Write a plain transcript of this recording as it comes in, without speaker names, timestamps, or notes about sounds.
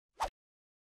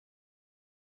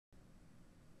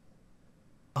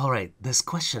Alright, this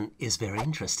question is very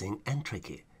interesting and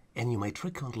tricky, and you might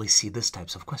frequently see these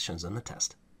types of questions on the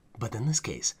test. But in this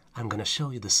case, I'm going to show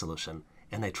you the solution,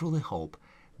 and I truly hope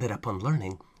that upon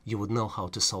learning, you would know how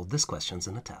to solve these questions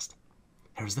in the test.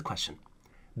 Here's the question.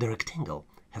 The rectangle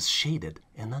has shaded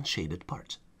and unshaded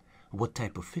parts. What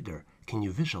type of figure can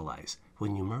you visualize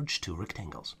when you merge two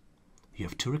rectangles? You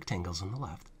have two rectangles on the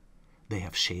left. They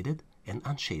have shaded and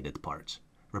unshaded parts,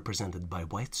 represented by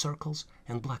white circles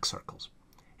and black circles.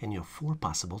 And you have four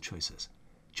possible choices.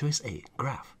 Choice A,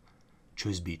 graph.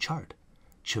 Choice B, chart.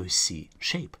 Choice C,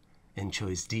 shape. And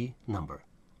choice D, number.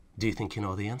 Do you think you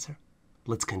know the answer?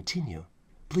 Let's continue.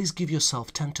 Please give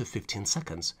yourself 10 to 15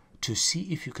 seconds to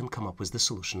see if you can come up with the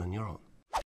solution on your own.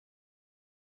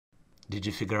 Did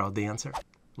you figure out the answer?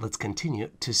 Let's continue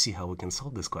to see how we can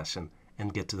solve this question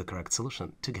and get to the correct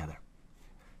solution together.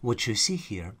 What you see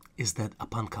here is that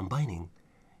upon combining,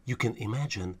 you can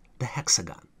imagine the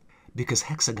hexagon, because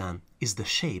hexagon is the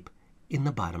shape in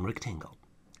the bottom rectangle.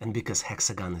 And because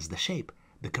hexagon is the shape,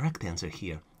 the correct answer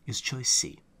here is choice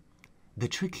C. The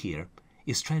trick here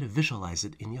is try to visualize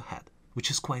it in your head, which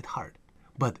is quite hard.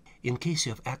 But in case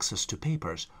you have access to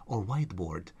papers or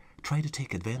whiteboard, try to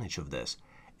take advantage of this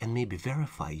and maybe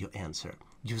verify your answer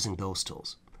using those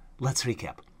tools. Let's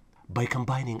recap. By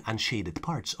combining unshaded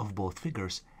parts of both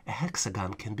figures, a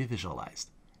hexagon can be visualized,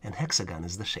 and hexagon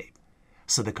is the shape.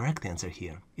 So the correct answer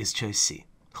here is choice C.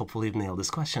 Hopefully you've nailed this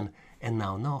question and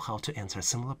now know how to answer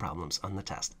similar problems on the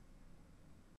test.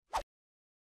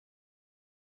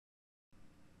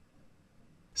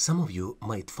 Some of you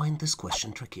might find this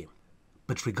question tricky,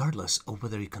 but regardless of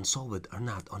whether you can solve it or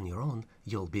not on your own,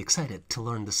 you'll be excited to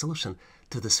learn the solution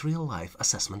to this real-life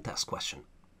assessment test question.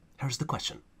 Here's the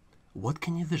question. What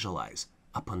can you visualize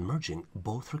upon merging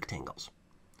both rectangles?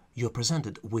 You're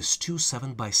presented with two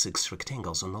 7x6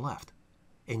 rectangles on the left,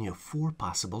 and you have four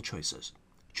possible choices.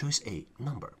 Choice A,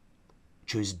 number.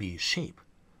 Choice B, shape.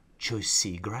 Choice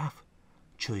C, graph.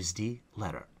 Choice D,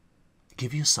 letter.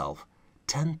 Give yourself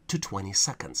 10 to 20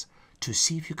 seconds to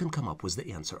see if you can come up with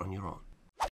the answer on your own.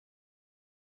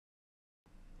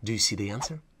 Do you see the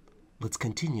answer? Let's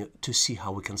continue to see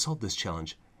how we can solve this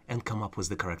challenge and come up with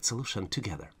the correct solution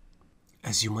together.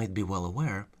 As you might be well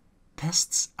aware,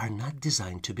 tests are not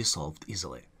designed to be solved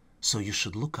easily, so you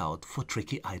should look out for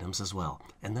tricky items as well,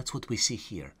 and that's what we see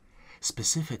here,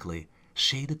 specifically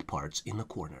shaded parts in the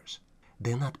corners.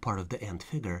 They're not part of the end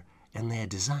figure, and they are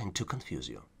designed to confuse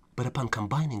you. But upon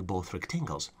combining both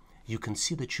rectangles, you can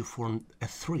see that you form a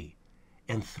 3,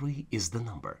 and 3 is the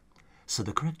number. So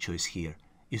the correct choice here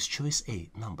is choice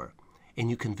A, number, and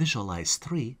you can visualize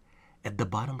 3 at the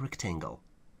bottom rectangle.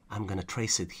 I'm going to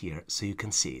trace it here so you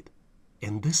can see it.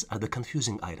 And these are the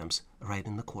confusing items right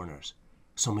in the corners,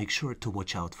 so make sure to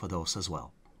watch out for those as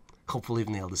well. Hopefully you've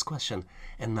nailed this question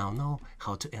and now know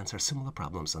how to answer similar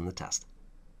problems on the test.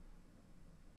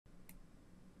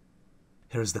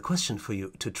 Here's the question for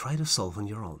you to try to solve on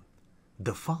your own.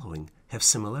 The following have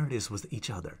similarities with each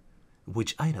other.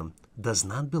 Which item does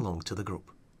not belong to the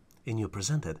group? And you're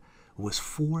presented with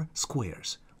 4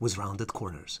 squares with rounded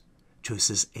corners.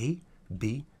 Choices A,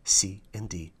 B, C, and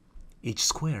D. Each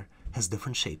square has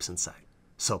different shapes inside.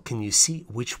 So can you see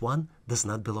which one does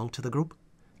not belong to the group?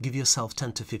 Give yourself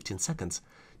 10 to 15 seconds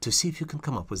to see if you can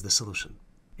come up with the solution.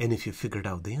 And if you figured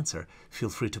out the answer, feel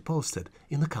free to post it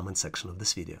in the comment section of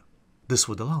this video. This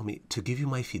would allow me to give you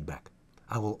my feedback.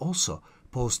 I will also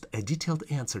post a detailed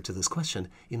answer to this question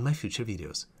in my future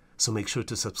videos. So make sure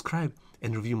to subscribe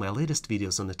and review my latest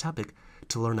videos on the topic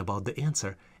to learn about the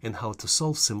answer and how to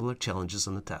solve similar challenges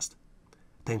on the test.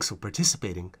 Thanks for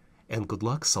participating and good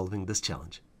luck solving this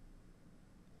challenge.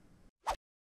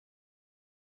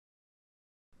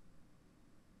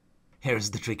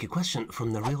 Here's the tricky question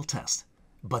from the real test,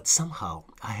 but somehow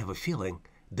I have a feeling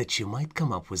that you might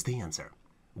come up with the answer.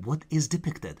 What is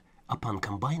depicted upon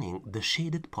combining the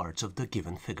shaded parts of the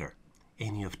given figure?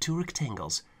 And you have 2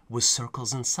 rectangles with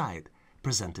circles inside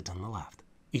presented on the left.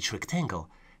 Each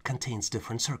rectangle contains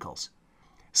different circles.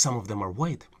 Some of them are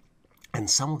white and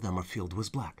some of them are filled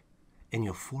with black. And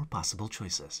you have 4 possible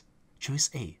choices.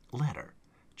 Choice A, letter.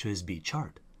 Choice B,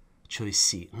 chart. Choice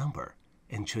C, number.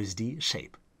 And choice D,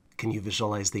 shape. Can you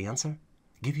visualize the answer?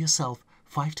 Give yourself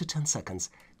 5 to 10 seconds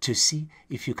to see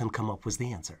if you can come up with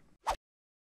the answer.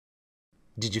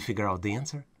 Did you figure out the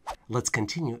answer? Let's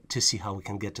continue to see how we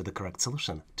can get to the correct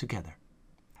solution together.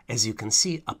 As you can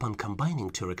see, upon combining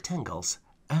 2 rectangles,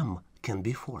 M can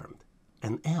be formed,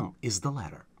 and M is the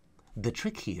letter. The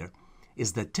trick here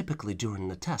is that typically during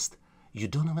the test, you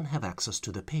don't even have access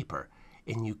to the paper,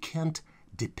 and you can't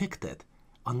depict it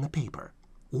on the paper,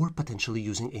 or potentially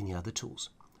using any other tools.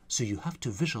 So you have to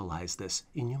visualize this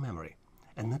in your memory.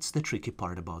 and that's the tricky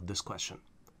part about this question.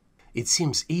 It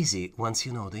seems easy once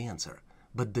you know the answer,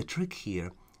 but the trick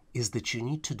here is that you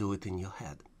need to do it in your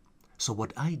head. So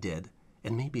what I did,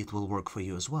 and maybe it will work for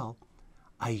you as well,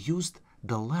 I used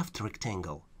the left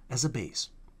rectangle as a base,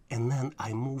 and then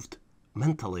I moved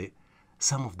mentally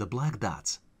some of the black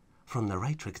dots from the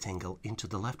right rectangle into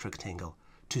the left rectangle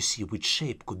to see which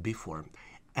shape could be formed.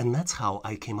 And that's how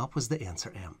I came up with the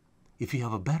answer M. If you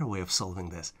have a better way of solving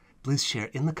this, please share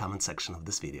in the comment section of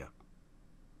this video.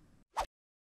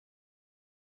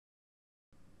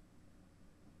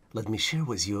 Let me share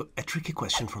with you a tricky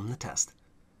question from the test.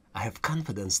 I have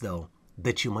confidence, though,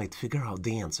 that you might figure out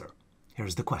the answer.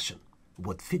 Here's the question.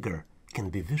 What figure can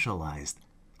be visualized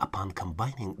upon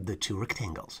combining the two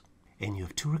rectangles? And you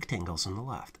have two rectangles on the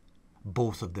left.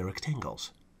 Both of the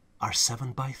rectangles are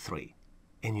 7 by 3,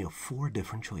 and you have 4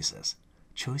 different choices.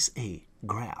 Choice A,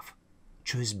 graph.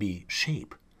 Choice B,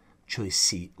 shape. Choice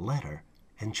C, letter.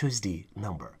 And choice D,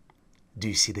 number. Do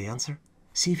you see the answer?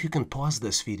 See if you can pause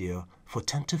this video for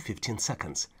 10 to 15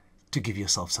 seconds to give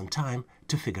yourself some time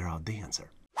to figure out the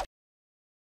answer.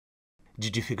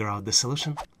 Did you figure out the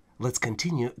solution? Let's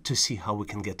continue to see how we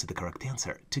can get to the correct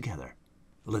answer together.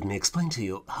 Let me explain to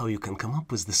you how you can come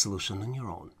up with the solution on your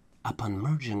own. Upon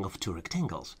merging of two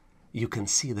rectangles, you can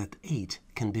see that 8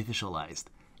 can be visualized,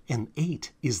 and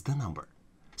 8 is the number.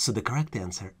 So the correct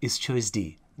answer is choice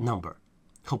D, number.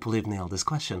 Hopefully you've nailed this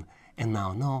question and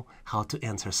now know how to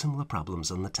answer similar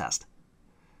problems on the test.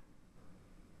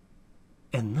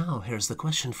 And now here's the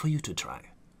question for you to try.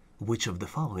 Which of the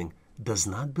following does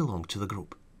not belong to the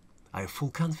group? I have full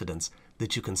confidence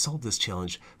that you can solve this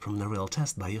challenge from the real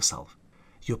test by yourself.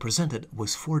 You're presented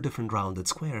with 4 different rounded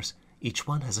squares. Each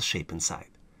one has a shape inside.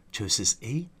 Choices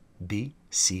A, B,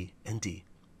 C, and D.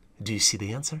 Do you see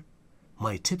the answer?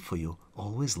 My tip for you,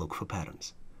 always look for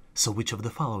patterns. So which of the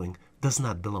following does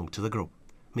not belong to the group?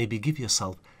 Maybe give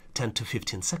yourself 10 to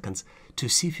 15 seconds to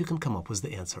see if you can come up with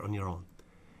the answer on your own.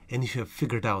 And if you have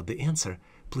figured out the answer,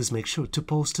 please make sure to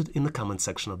post it in the comment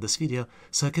section of this video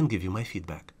so I can give you my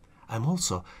feedback. I'm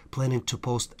also planning to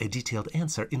post a detailed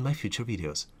answer in my future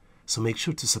videos. So make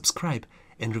sure to subscribe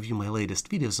and review my latest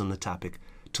videos on the topic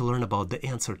to learn about the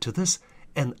answer to this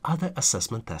and other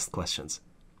assessment test questions.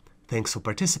 Thanks for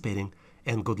participating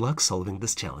and good luck solving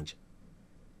this challenge.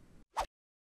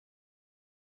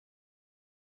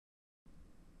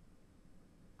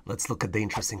 Let's look at the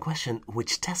interesting question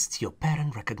which tests your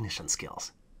pattern recognition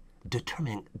skills.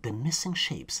 Determine the missing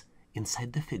shapes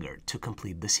inside the figure to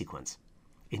complete the sequence.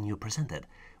 And you're presented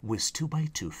with 2 by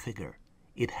 2 figure.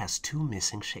 It has 2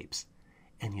 missing shapes,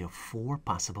 and you have 4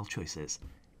 possible choices,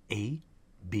 A,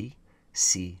 B,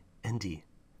 C, and D.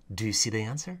 Do you see the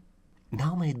answer?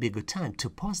 Now might be a good time to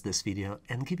pause this video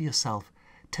and give yourself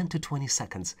 10 to 20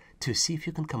 seconds to see if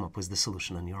you can come up with the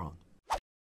solution on your own.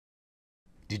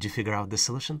 Did you figure out the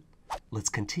solution? Let's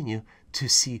continue to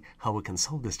see how we can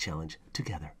solve this challenge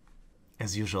together.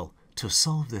 As usual, to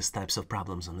solve these types of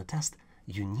problems on the test,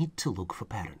 you need to look for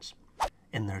patterns.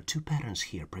 And there are 2 patterns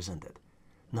here presented.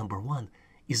 Number 1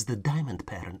 is the diamond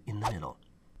pattern in the middle.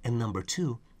 And number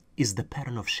 2 is the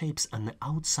pattern of shapes on the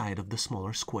outside of the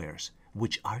smaller squares,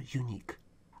 which are unique.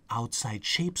 Outside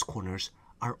shapes corners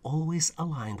are always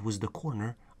aligned with the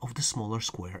corner of the smaller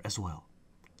square as well.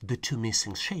 The 2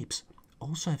 missing shapes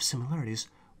also have similarities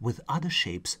with other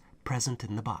shapes present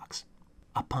in the box.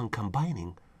 Upon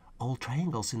combining, all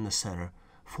triangles in the center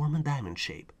form a diamond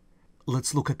shape.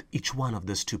 Let's look at each one of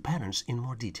these 2 patterns in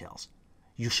more details.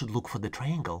 You should look for the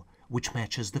triangle which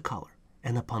matches the color,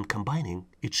 and upon combining,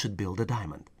 it should build a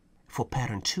diamond. For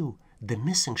pattern 2, the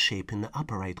missing shape in the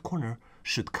upper right corner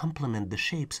should complement the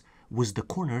shapes with the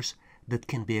corners that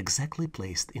can be exactly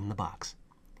placed in the box.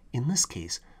 In this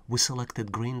case, we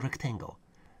selected green rectangle.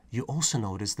 You also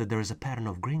notice that there is a pattern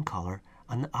of green color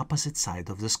on the opposite side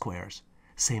of the squares,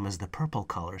 same as the purple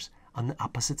colors on the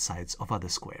opposite sides of other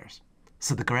squares.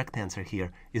 So the correct answer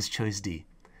here is choice D.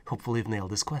 Hopefully you've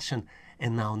nailed this question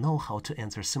and now know how to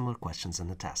answer similar questions in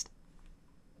the test.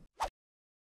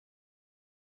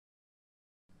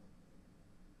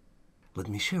 Let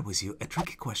me share with you a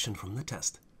tricky question from the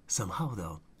test. Somehow,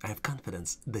 though, I have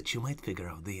confidence that you might figure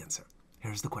out the answer.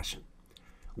 Here's the question.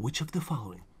 Which of the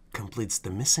following completes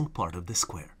the missing part of the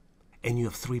square? And you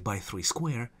have 3 by 3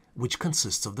 square, which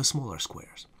consists of the smaller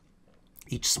squares.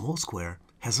 Each small square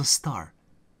has a star,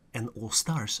 and all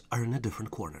stars are in the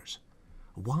different corners.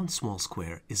 One small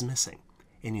square is missing,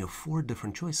 and you have 4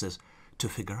 different choices to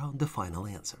figure out the final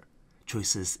answer.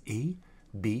 Choices A,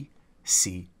 B,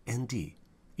 C, and D.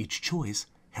 Each choice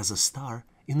has a star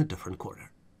in a different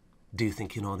corner. Do you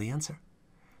think you know the answer?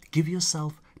 Give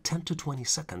yourself 10 to 20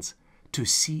 seconds to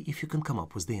see if you can come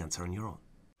up with the answer on your own.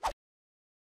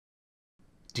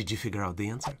 Did you figure out the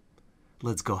answer?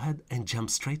 Let's go ahead and jump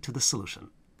straight to the solution.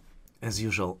 As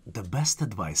usual, the best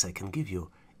advice I can give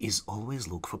you is always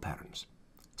look for patterns.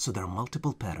 So there are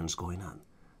multiple patterns going on.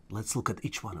 Let's look at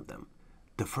each one of them.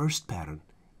 The first pattern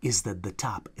is that the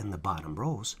top and the bottom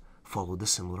rows follow the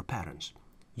similar patterns.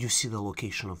 You see the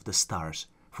location of the stars.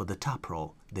 For the top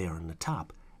row, they are in the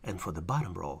top, and for the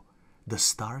bottom row, the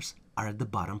stars are at the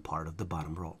bottom part of the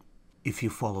bottom row. If you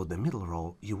follow the middle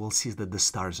row, you will see that the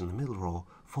stars in the middle row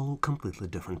follow a completely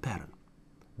different pattern.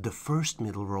 The first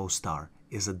middle row star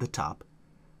is at the top,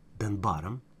 then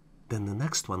bottom, then the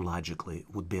next one logically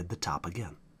would be at the top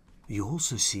again. You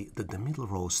also see that the middle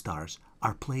row stars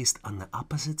are placed on the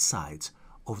opposite sides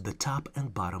of the top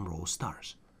and bottom row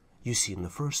stars. You see in the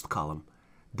first column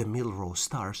the middle row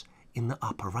stars in the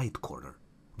upper right corner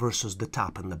versus the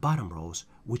top and the bottom rows,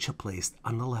 which are placed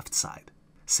on the left side.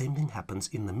 Same thing happens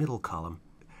in the middle column,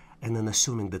 and then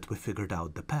assuming that we figured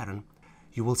out the pattern,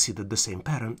 you will see that the same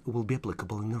pattern will be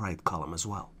applicable in the right column as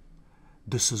well.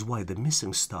 This is why the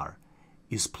missing star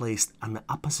is placed on the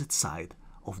opposite side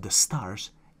of the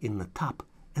stars in the top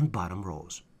and bottom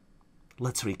rows.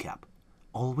 Let's recap.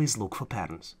 Always look for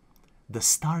patterns. The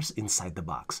stars inside the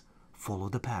box follow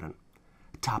the pattern.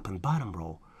 Top and bottom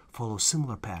row follow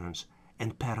similar patterns,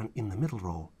 and pattern in the middle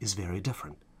row is very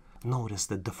different. Notice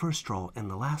that the first row and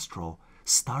the last row,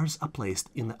 stars are placed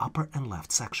in the upper and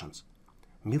left sections.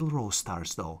 Middle row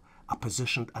stars, though, are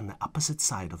positioned on the opposite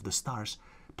side of the stars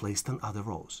placed in other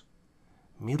rows.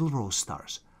 Middle row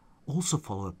stars also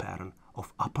follow a pattern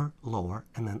of upper, lower,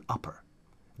 and then upper.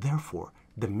 Therefore,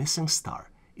 the missing star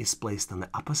is placed on the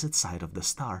opposite side of the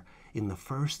star in the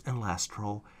first and last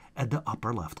row at the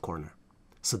upper left corner.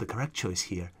 So the correct choice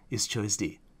here is choice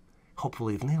D.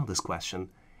 Hopefully you've nailed this question,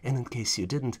 and in case you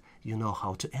didn't, you know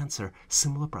how to answer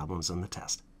similar problems on the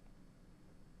test.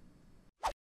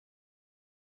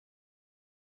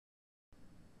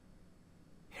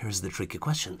 Here's the tricky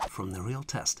question from the real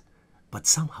test, but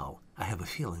somehow I have a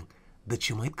feeling that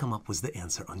you might come up with the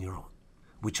answer on your own.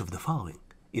 Which of the following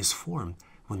is formed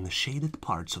when the shaded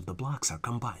parts of the blocks are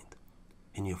combined?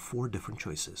 And you have 4 different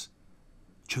choices.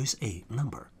 Choice A,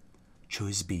 number.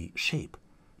 Choice B, shape.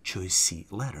 Choice C,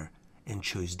 letter. And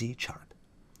choice D, chart.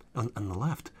 On the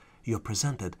left, you're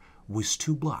presented with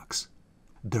 2 blocks.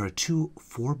 There are 2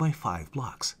 4x5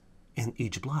 blocks, and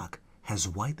each block has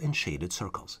white and shaded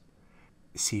circles.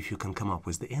 See if you can come up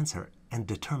with the answer and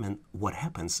determine what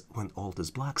happens when all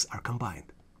these blocks are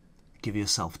combined. Give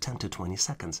yourself 10 to 20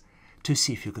 seconds to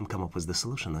see if you can come up with the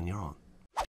solution on your own.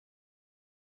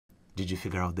 Did you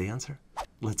figure out the answer?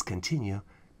 Let's continue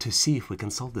to see if we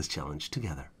can solve this challenge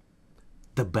together.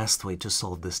 The best way to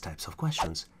solve these types of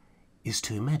questions is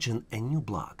to imagine a new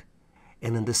block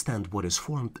and understand what is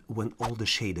formed when all the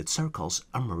shaded circles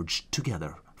are merged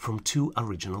together from 2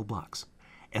 original blocks.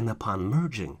 And upon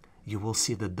merging, you will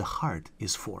see that the heart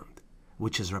is formed,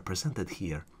 which is represented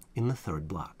here in the 3rd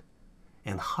block.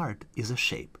 And heart is a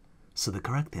shape, so the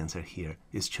correct answer here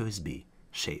is choice B,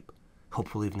 shape.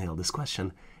 Hopefully you've nailed this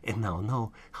question and now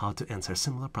know how to answer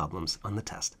similar problems on the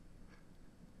test.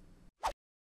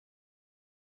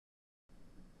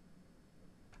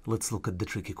 Let's look at the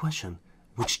tricky question,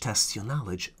 which tests your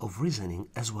knowledge of reasoning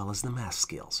as well as the math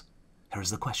skills. Here's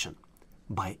the question.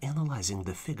 By analyzing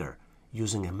the figure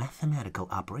using a mathematical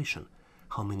operation,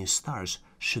 how many stars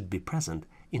should be present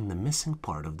in the missing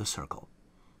part of the circle?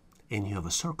 And you have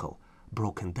a circle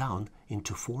broken down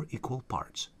into 4 equal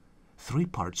parts. 3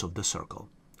 parts of the circle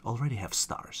already have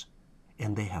stars,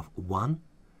 and they have 1,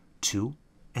 2,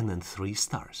 and then 3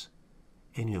 stars.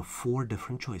 And you have 4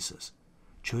 different choices.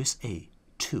 Choice A,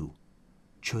 2,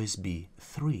 choice B,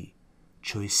 3,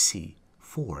 choice C,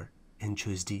 4, and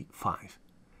choice D, 5.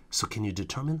 So can you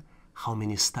determine how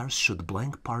many stars should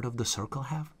blank part of the circle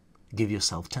have? Give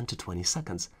yourself 10 to 20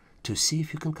 seconds to see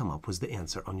if you can come up with the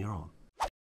answer on your own.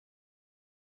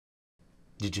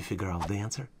 Did you figure out the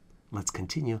answer? Let's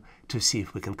continue to see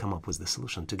if we can come up with the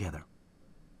solution together.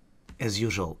 As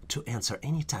usual, to answer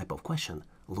any type of question,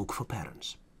 look for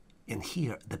patterns. And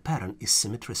here the pattern is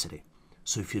symmetricity.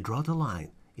 So if you draw the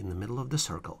line in the middle of the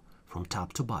circle from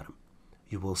top to bottom,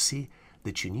 you will see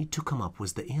that you need to come up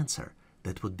with the answer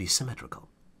that would be symmetrical.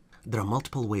 There are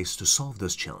multiple ways to solve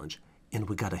this challenge, and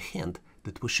we got a hint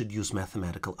that we should use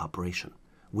mathematical operation.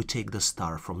 We take the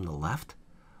star from the left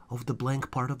of the blank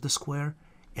part of the square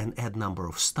and add number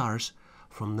of stars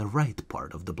from the right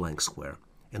part of the blank square,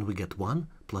 and we get 1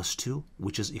 plus 2,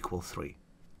 which is equal 3.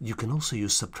 You can also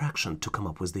use subtraction to come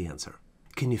up with the answer.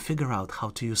 Can you figure out how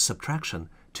to use subtraction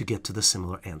to get to the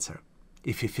similar answer?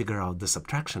 If you figure out the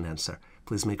subtraction answer,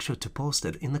 please make sure to post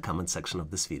it in the comment section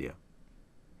of this video.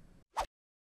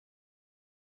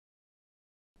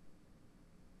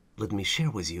 Let me share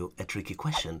with you a tricky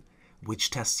question which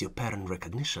tests your pattern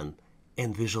recognition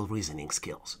and visual reasoning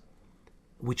skills.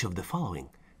 Which of the following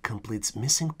completes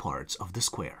missing parts of the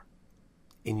square?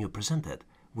 And you're presented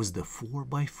with the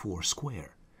 4x4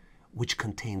 square, which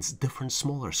contains different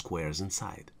smaller squares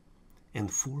inside,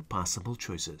 and 4 possible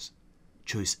choices.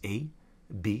 Choice A,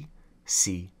 B,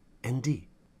 C, and D.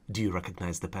 Do you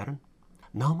recognize the pattern?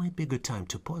 Now might be a good time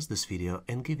to pause this video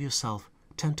and give yourself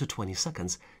 10 to 20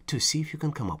 seconds to see if you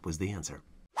can come up with the answer.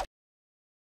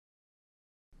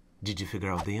 Did you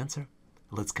figure out the answer?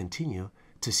 Let's continue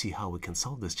to see how we can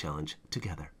solve this challenge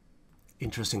together.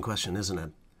 Interesting question, isn't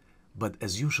it? But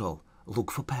as usual,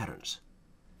 look for patterns.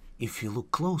 If you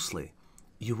look closely,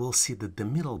 you will see that the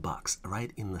middle box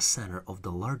right in the center of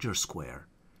the larger square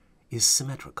is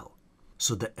symmetrical.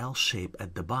 So the L shape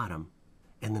at the bottom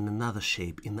and then another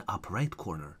shape in the upper right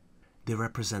corner, they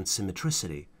represent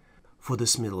symmetricity for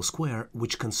this middle square,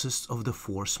 which consists of the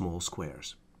 4 small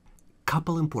squares.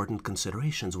 Couple important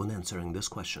considerations when answering this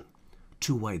question.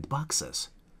 2 white boxes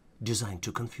designed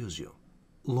to confuse you.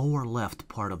 Lower left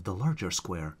part of the larger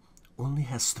square only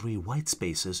has 3 white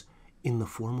spaces in the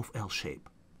form of L shape.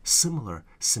 Similar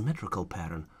symmetrical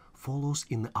pattern follows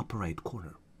in the upper right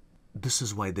corner. This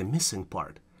is why the missing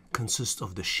part consists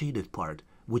of the shaded part,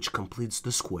 which completes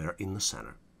the square in the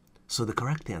center. So the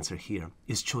correct answer here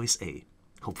is choice A.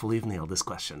 Hopefully you've nailed this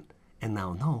question and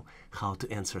now know how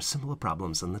to answer similar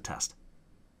problems on the test.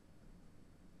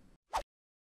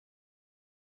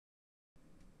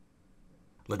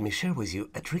 Let me share with you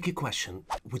a tricky question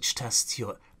which tests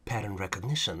your pattern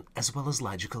recognition as well as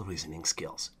logical reasoning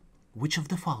skills. Which of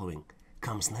the following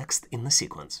comes next in the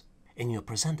sequence? And you're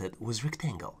presented with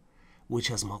rectangle, which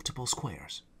has multiple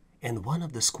squares, and one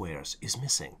of the squares is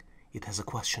missing. It has a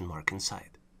question mark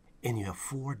inside. And you have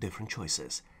 4 different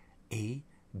choices: A,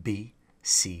 B,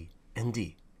 C, and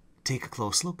D. Take a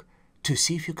close look to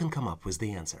see if you can come up with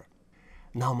the answer.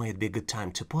 Now might be a good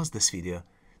time to pause this video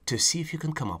to see if you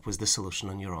can come up with the solution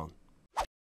on your own.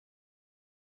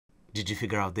 Did you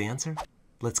figure out the answer?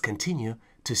 Let's continue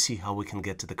to see how we can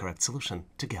get to the correct solution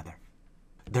together.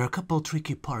 There are a couple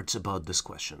tricky parts about this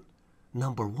question.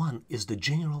 Number 1 is the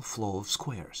general flow of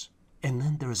squares, and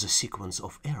then there is a sequence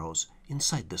of arrows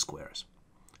inside the squares.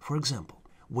 For example,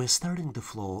 we're starting the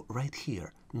flow right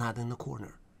here, not in the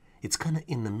corner. It's kind of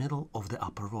in the middle of the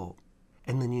upper row,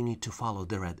 and then you need to follow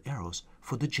the red arrows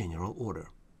for the general order.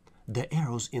 The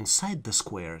arrows inside the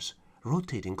squares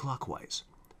rotating clockwise,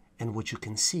 and what you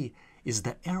can see is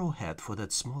the arrowhead for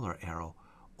that smaller arrow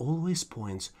always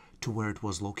points to where it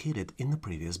was located in the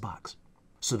previous box.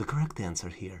 So the correct answer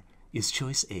here is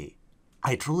choice A.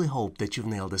 I truly hope that you've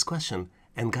nailed this question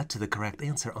and got to the correct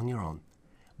answer on your own.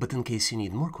 But in case you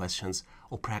need more questions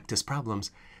or practice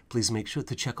problems, please make sure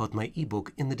to check out my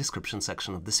ebook in the description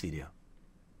section of this video.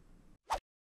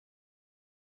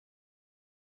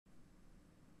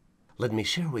 Let me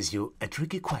share with you a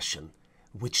tricky question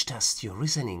which tests your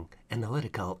reasoning,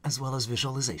 analytical, as well as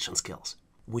visualization skills.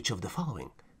 Which of the following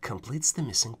completes the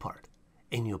missing part?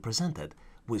 And you're presented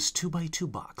with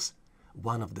 2x2 box.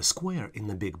 One of the square in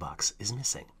the big box is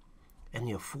missing, and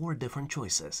you have 4 different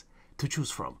choices to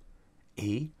choose from: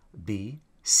 A, B,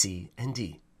 C, and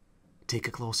D. Take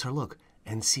a closer look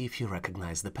and see if you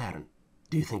recognize the pattern.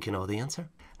 Do you think you know the answer?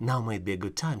 Now might be a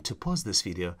good time to pause this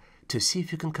video to see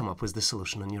if you can come up with the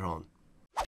solution on your own.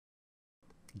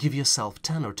 Give yourself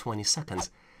 10 or 20 seconds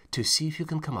to see if you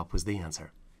can come up with the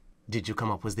answer. Did you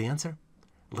come up with the answer?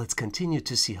 Let's continue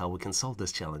to see how we can solve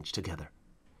this challenge together.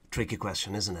 Tricky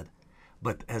question, isn't it?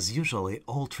 But as usually,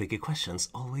 all tricky questions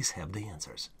always have the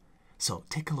answers. So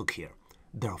take a look here.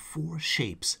 There are 4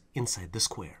 shapes inside the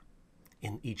square,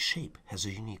 and each shape has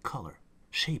a unique color.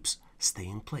 Shapes stay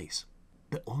in place.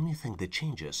 The only thing that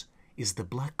changes is the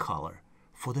black color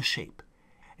for the shape.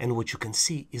 And what you can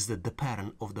see is that the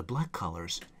pattern of the black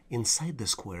colors inside the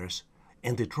squares,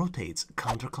 and it rotates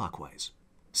counterclockwise.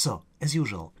 So, as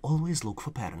usual, always look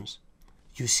for patterns.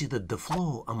 You see that the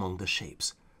flow among the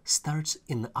shapes starts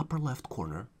in the upper left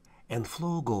corner and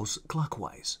flow goes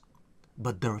clockwise.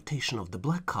 But the rotation of the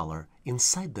black color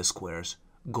inside the squares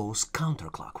goes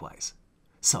counterclockwise.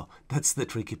 So, that's the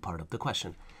tricky part of the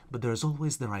question. But there's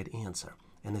always the right answer.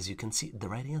 And as you can see, the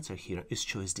right answer here is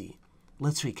choice D.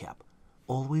 Let's recap.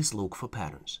 Always look for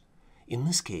patterns. In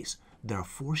this case, there are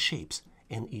 4 shapes,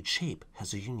 and each shape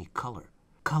has a unique color.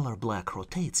 Color black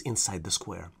rotates inside the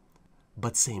square,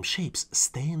 but same shapes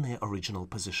stay in their original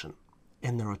position,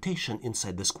 and the rotation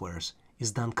inside the squares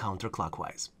is done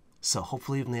counterclockwise. So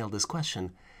hopefully you've nailed this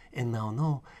question and now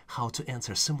know how to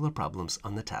answer similar problems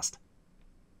on the test.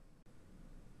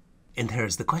 And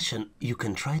here's the question you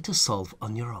can try to solve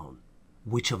on your own.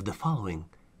 Which of the following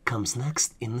comes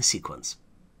next in the sequence?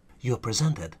 You're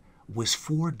presented with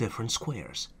 4 different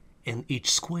squares, and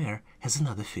each square has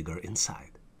another figure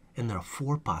inside. And there are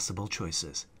 4 possible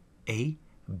choices: A,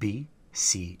 B,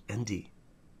 C, and D.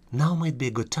 Now might be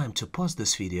a good time to pause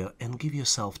this video and give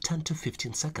yourself 10 to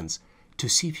 15 seconds to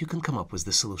see if you can come up with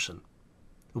the solution.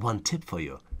 One tip for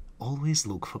you: always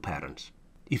look for patterns.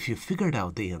 If you figured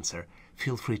out the answer,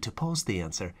 feel free to post the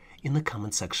answer in the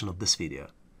comment section of this video.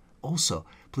 Also,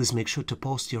 please make sure to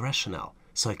post your rationale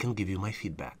so I can give you my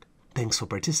feedback. Thanks for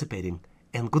participating,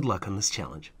 and good luck on this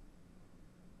challenge.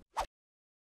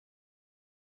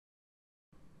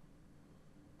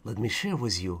 Let me share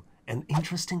with you an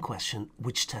interesting question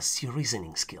which tests your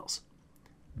reasoning skills.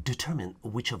 Determine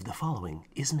which of the following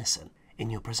is missing,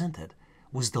 and you're presented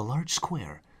with the large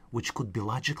square which could be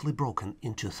logically broken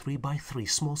into 3 by 3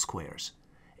 small squares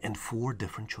and 4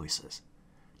 different choices.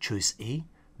 Choice A,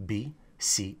 B,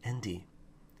 C, and D.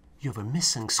 You have a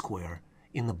missing square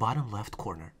in the bottom left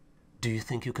corner. Do you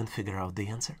think you can figure out the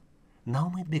answer? Now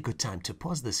might be a good time to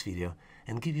pause this video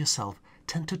and give yourself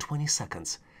 10 to 20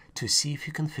 seconds to see if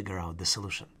you can figure out the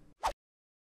solution.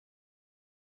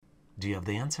 Do you have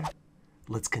the answer?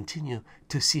 Let's continue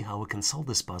to see how we can solve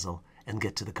this puzzle and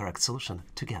get to the correct solution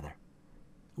together.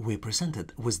 We're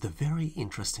presented with the very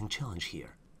interesting challenge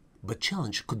here. But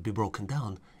challenge could be broken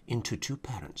down into 2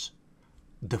 patterns.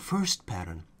 The first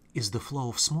pattern is the flow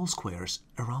of small squares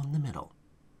around the middle,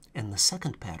 and the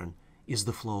second pattern is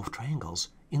the flow of triangles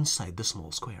inside the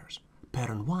small squares.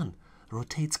 Pattern 1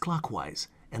 rotates clockwise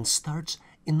and starts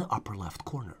in the upper left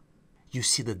corner. You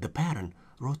see that the pattern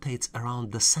rotates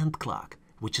around the cent clock,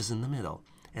 which is in the middle,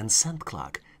 and cent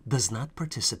clock does not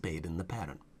participate in the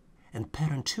pattern. And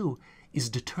pattern 2 is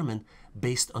determined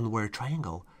based on where a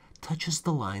triangle touches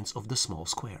the lines of the small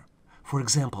square. For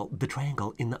example, the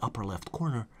triangle in the upper left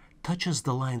corner touches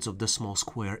the lines of the small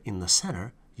square in the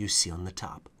center you see on the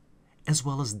top, as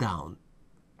well as down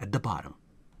at the bottom.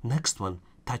 Next one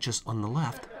touches on the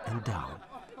left and down.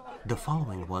 The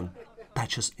following one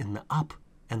touches in the up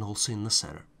and also in the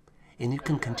center. And you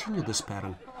can continue this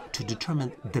pattern to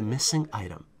determine the missing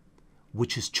item,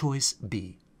 which is choice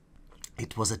B.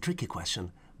 It was a tricky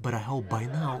question, but I hope by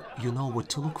now you know what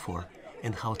to look for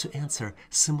and how to answer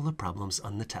similar problems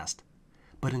on the test.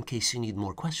 But in case you need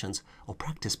more questions or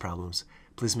practice problems,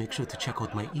 please make sure to check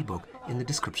out my ebook in the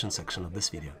description section of this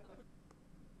video.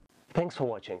 Thanks for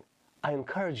watching. I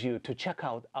encourage you to check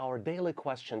out our daily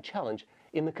question challenge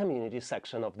in the community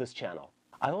section of this channel.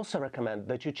 I also recommend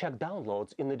that you check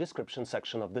downloads in the description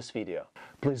section of this video.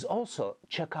 Please also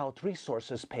check out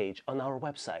resources page on our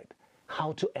website,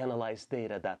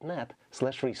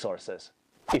 howtoanalyzedata.net/resources.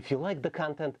 If you like the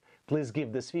content, please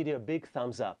give this video a big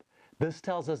thumbs up. This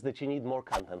tells us that you need more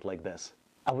content like this.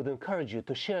 I would encourage you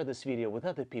to share this video with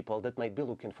other people that might be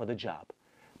looking for the job.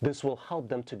 This will help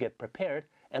them to get prepared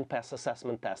and pass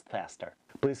assessment test faster.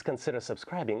 Please consider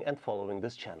subscribing and following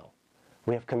this channel.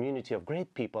 We have a community of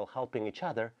great people helping each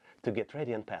other to get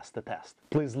ready and pass the test.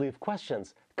 Please leave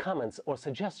questions, comments, or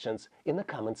suggestions in the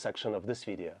comment section of this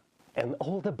video. And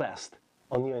all the best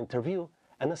on your interview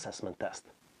and assessment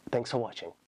test. Thanks for watching.